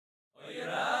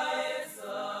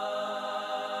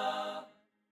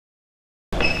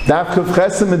Daf Kuf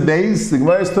Chesem and Beis, the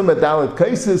Gemara is talking about Dalet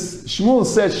cases. Shmuel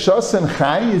says Shas and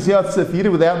Chai is Yatsa if you eat it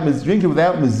without drink it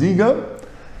without Meziga.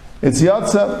 It's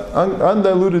Yatsa,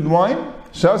 undiluted wine.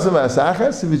 Shas and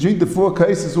Vasachas, if you drink the 4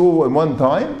 cases all at one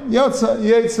time, Yatsa,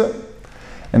 Yetsa.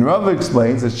 And Rabbi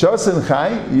explains that Shas and Chai,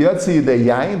 Yatsa Yidei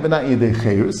Yayin, but not Yidei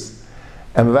Cheirus.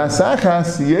 And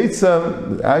Vasachas,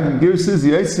 Yetsa, Agir says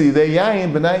Yetsa Yidei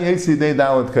Yayin, but not Yetsa Yidei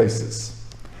Dalet cases.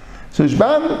 So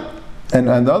Shban, and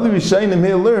the other Rishonim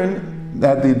here learn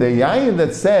that the yayin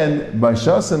that's said by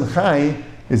Shas and Chai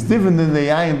is different than the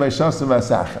yayin by Shas and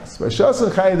Vasachas. By Shas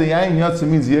and Chai, the yayin yotze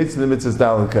means yetze the mitzvahs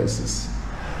dalet cases.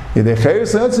 The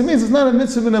cheirus yotze means it's not a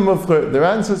mitzvah in a mufcher. The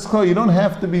answer is clear. You don't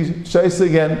have to be shayse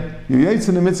again. You yetze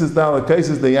the mitzvahs dalet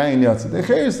cases. The yayin yotze. The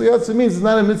cheirus yotze means it's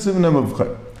not a mitzvah in a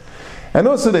mufcher. And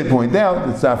also they point out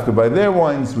it's after by their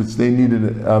wines, which they needed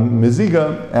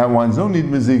meziga. Our wines don't need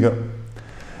meziga.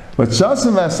 But Shas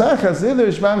and Vasachas,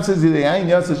 either Shmam says the Yayin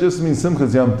Yatsa just means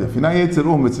Simchas Yom Tif. You're not Yetzer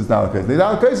Mitzvahs Dalakais. The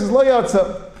Dalakais is Lo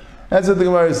Yatsa. That's what the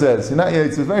Gemara says. You're not Yetzer.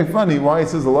 It's very funny why it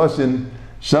says the Lashon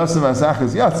Shas and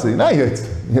Vasachas Yatsa. You're not Yetzer.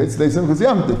 Yetzer they Simchas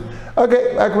Yom Tif.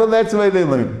 Okay, well that's the way they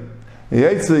learn.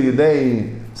 Yetzer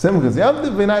Yedei Simchas Yom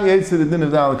Tif, you're not Yetzer the Din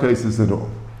of Dalakais at all.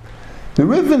 The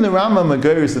Riv and the Rambam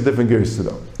Magir is a different Gersa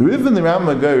though. The Riv and the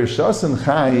Rambam Magir is Shas and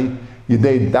Chai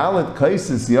Yedei Dalet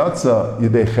Kaisis Yatsa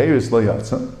Yedei Cheiris Lo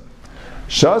Yatsa.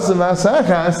 Shas and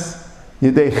Vasachas,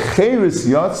 Yedei Cheirus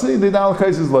Yatsa, Yedei Dalet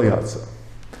Kaisis Lo Yatsa.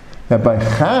 That by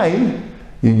Chai,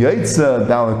 you Yetza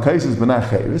Dalet Kaisis but not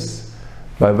Cheirus.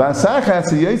 By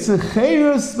Vasachas, you Yetza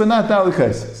Cheirus but not Dalet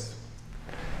Kaisis.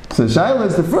 So Shaila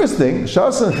is the first thing,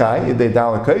 Shas and Chai, Yedei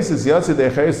Dalet Kaisis Yatsa,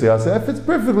 Yedei Cheirus Yatsa. That fits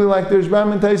perfectly like the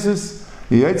Rishbam and Taisis,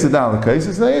 you Yetza Dalet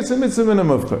Kaisis, now Yetza Mitzvah in a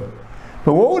Mufcher.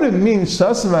 But what would it mean,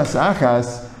 Shas and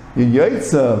Vasachas, you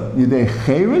Yetza Yedei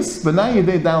Cheirus but not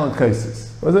Yedei Dalet Kaisis?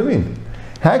 What does that mean?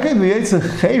 How can you Yetza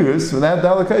Cheirus without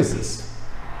Dalet Kaisis?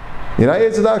 You're not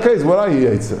Yetza Dalet Kaisis, what are you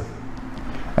Yetza?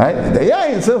 Right? The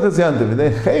Yayin Simchas Yantiv,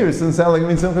 the Cheirus doesn't sound like it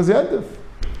means Simchas Yantiv.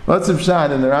 Lots of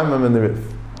Shad in the Rambam and the Rif.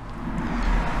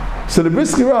 So the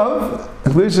Brisker Rav,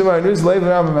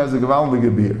 Rambam has a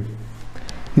Gavaldig beer.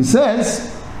 He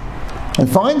says, and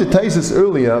find the Taisis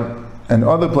earlier and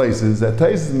other places that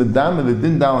Taisis Medama the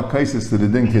Din Dalet Kaisis to the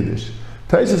Din Kiddush.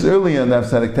 Taisis earlier in the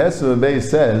Afsadik Tesla Bay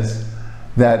says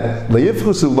that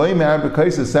Le'yifchusu Lo'im Arba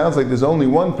Kaisis sounds like there's only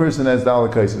one person that has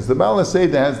Dalet Kaisis. The Baal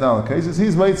Seder has Dalet Kaisis.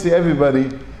 He's might see everybody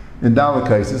in Dalet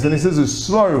Kaisis, and he says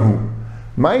Svarhu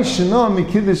Mai Shana Mi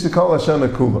Kiddush Kol Hashana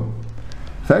Kula.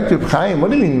 In fact, Reb Chaim,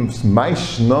 what do you mean Mai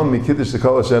Shana Mi Kiddush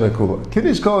Kol Hashana Kula?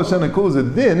 Kiddush Kol Hashana Kula is a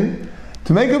din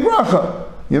to make a bracha.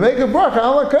 You make a bracha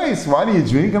ala kais. Why do you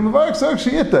drink? There's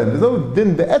no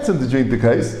din be'etzem to drink the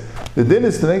kais. The din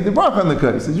is to make the bracha on the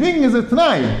kais. The drinking is a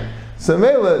t'nai. So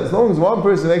Mela, as long as one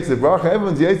person makes the bracha,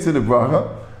 everyone's yaitz to the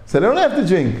bracha, so they don't have to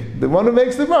drink. The one who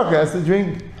makes the bracha has to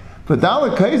drink. But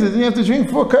dalet kaises, you have to drink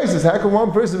 4 kaises. How can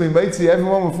one person be maitzi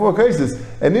everyone with 4 kaises?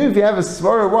 And even if you have a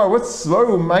svara war, what's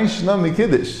svaru maishna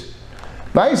mikiddish?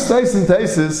 By Stais and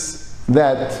Taisis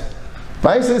that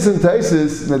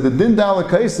the din dalet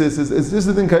kaisis is just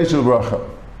the din kaishel bracha.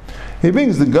 He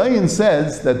brings the Gayan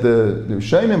says that the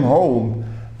Shainim hold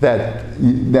that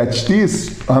shtius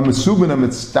hamasubin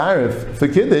hamitztarif for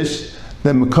kiddush.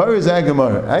 The Makar is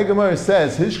Agamar. Agamar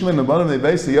says Hishkman Abanam they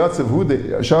base the Yatzav Hu the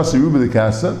Shas Yeruba the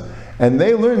Kasa, and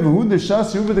they learn who the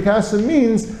Shas Yeruba the Kasa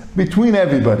means between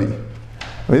everybody.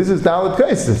 This is Dalet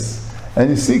Kaisis.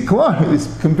 And you see, Klar is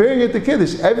comparing it to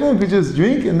Kiddush. Everyone could just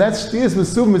drink, and that's Shtiyas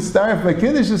Mesub Mitztarif by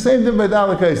Kiddush, the same thing by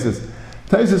Dalet Kaisis.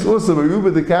 Taisis also, by Ruba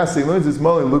the Kasi, learns it's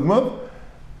Molei Lugmav,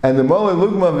 and the Molei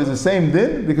Lugmav is the same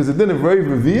din, because the din of Reiv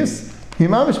Revius, he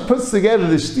mamish puts together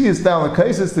the Shtiyas Dalet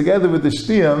Kaisis together with the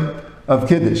Shtiyam of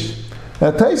Kiddush.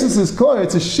 Now Taisis is Klar,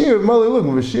 it's a Shiur of Molei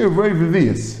Lugmav, a Shiur of Reiv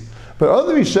Revius. But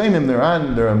other Rishonim, the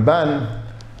Ramban,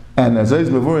 and Azayz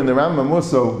Mavur and the Rambam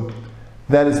also,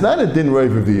 that it's not a din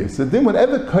reiv revius. A din,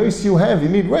 whatever case you have, you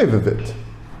need reiv of it.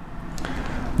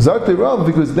 Zakti Rav,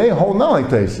 because they hold not like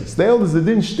Taisis. They hold as the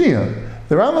din shtia.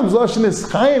 The Rambam's lashon is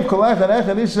chayiv kol echad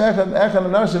echad ish echad echad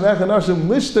anashim echad anashim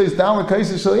lishtos dalet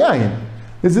kaisis shel yayin.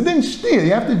 It's a din shtia.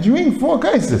 You have to drink 4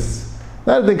 kaisis.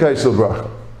 Not a din kais shel bracha.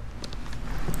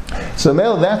 So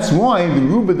now that's why the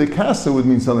Ruba de Casa would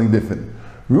mean something different.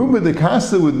 Ruba de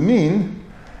Casa would mean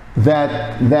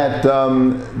that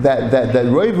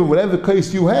roiva, whatever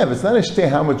case you have, it's not a shtei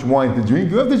how much wine to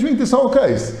drink. You have to drink this whole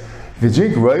case. If you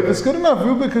drink roiva, it's good enough.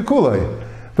 Ruba kakulai.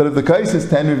 But if the case is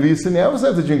 10 revius, then you also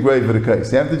have to drink roiva for the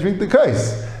case. You have to drink the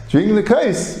case. Drinking the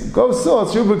case, go so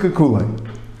it's ruba kakulai.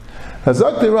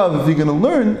 Hazak de Rav, if you're going to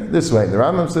learn this way, the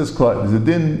Rambam says, "There's a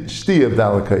din shti of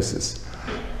dalet cases."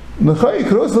 Nechai, you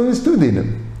could also learn 2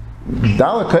 dinim.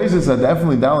 Dalakaisis are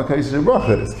definitely Dalakaisis of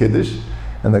Bracha. It's Kiddush,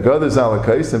 and the God is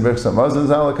Dalakais, and Berch Samazan is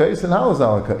Dalakais, and Hal is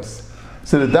Dalakais.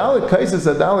 So the Dalakaisis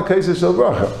are Dalakaisis of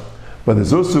Bracha. But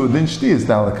there's also Din Shti is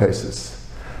Dalakaisis.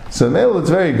 So Mel, it's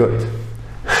very good.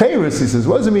 Chayris, he says,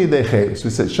 what does it mean they Chayris? We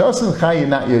said, Shasan Chay, you're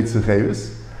not Yetzer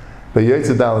Chayris, but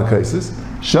Yetzer Dalakaisis.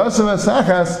 Shasan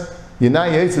Asachas, you're not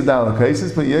Yetzer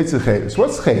Dalakaisis, but Yetzer Chayris.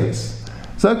 What's Chayris?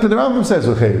 So the Rambam says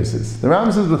what Chayris is. The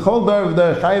Rambam says, B'chol dar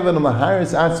v'dar chayvan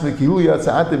u'maharis atzmi ki hu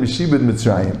yatza'ate b'shibid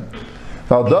Mitzrayim.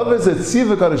 V'al dovez et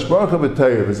tziva kadosh baruch hu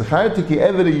b'toyer v'zacharti ki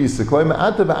eved yisa kloi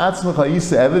ma'ate ba'atzmecha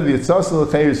yisa eved v'yitzasa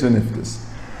l'chayris v'niftis.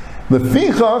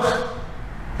 L'fichach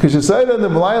k'shesayda in the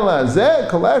Malayla hazeh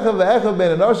kolecha v'echa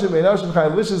ben anoshim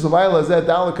chayv lishis l'mayla hazeh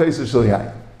dala kaisa shal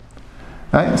yai.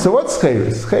 Right? So what's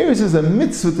Chayris? Chayris is a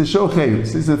mitzvah to show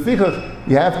Chayris. It's a fichach,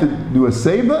 you have to do a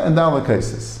seba and dala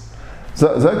kaisis.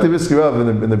 So Zak the Brisker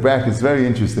in the brackets, very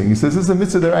interesting. He says this is a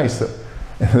mitzvah deraisa.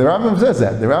 And the Rambam says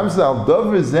that. The Rambam says, Al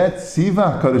dover zet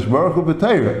siva kadosh baruch hu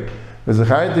b'teira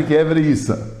v'zacharti ki eved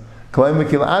yisa klei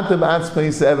mekil ata b'atzma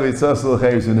yisa eved yitzas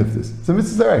l'chayris v'niftis. It's a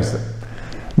mitzvah deraisa.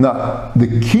 Now, the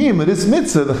kiyum of this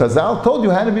mitzvah, the Chazal told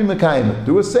you how to be mekayim.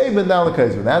 Do a save and down the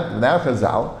case. Without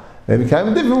Chazal, they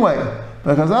mekayim a different way.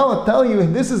 But Chazal will tell you,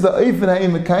 this is the eifin how you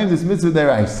mekayim this mitzvah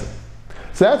deraisa.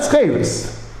 So that's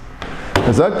Chayris.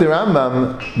 As like the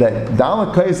Rambam, that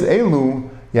Dalakais Elu,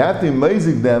 you have to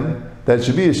amazing them, that it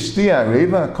should be a Shtiya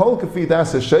Reva, Kol Kafi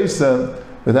Das Shaisa,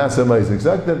 but that's amazing.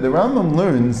 Exactly that the Rambam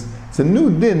learns, it's a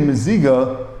new din,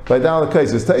 Miziga, by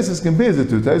Dalakais. As Taisus compares it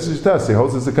to, Taisus Tasi,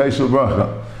 holds it's a Kaishal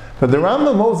Bracha. But the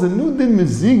Rambam holds a new din,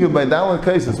 Miziga, by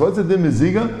Dalakais. What's a din,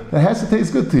 Miziga? That has to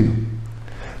taste good to you.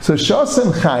 So Shas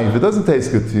and Chai, if it doesn't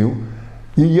taste good to you,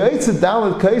 you yaitz a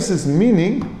Dalakais,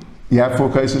 meaning, you have 4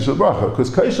 Kaishal Shal Bracha, because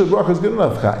Kaishal Bracha is good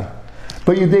enough, Chai.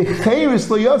 But you did Chayris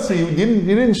lo yotzi, you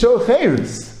didn't show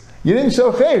Chayris. You didn't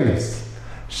show Chayris.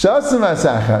 Shasam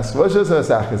Asachas, what does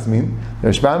Asachas mean? The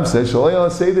Rashbam says, Shalai al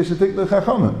Seder Shatik the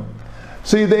Chachamim.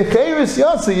 So you did Chayris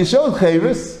yotzi, you showed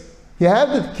Chayris, you have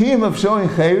the kiyum of showing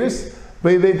Chayris,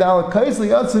 but you did Dalakais lo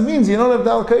yotzi means you don't have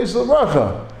Dalakais Shal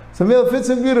Bracha. So Mil fits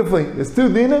in beautifully. There's 2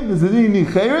 dinim, there's a din you need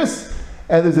Chayris,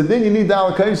 and there's a din you need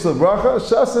Dalakais Shal Bracha.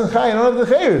 Shas and Chai, I don't have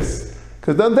the Chayris,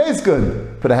 because it doesn't taste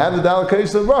good. But I have the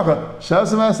Dalakais Shal Bracha.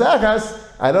 Shas and Asachas,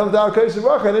 I don't have Dalakais Shal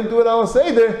Bracha, I didn't do it al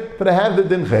Seder, but I have the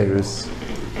din Chayris.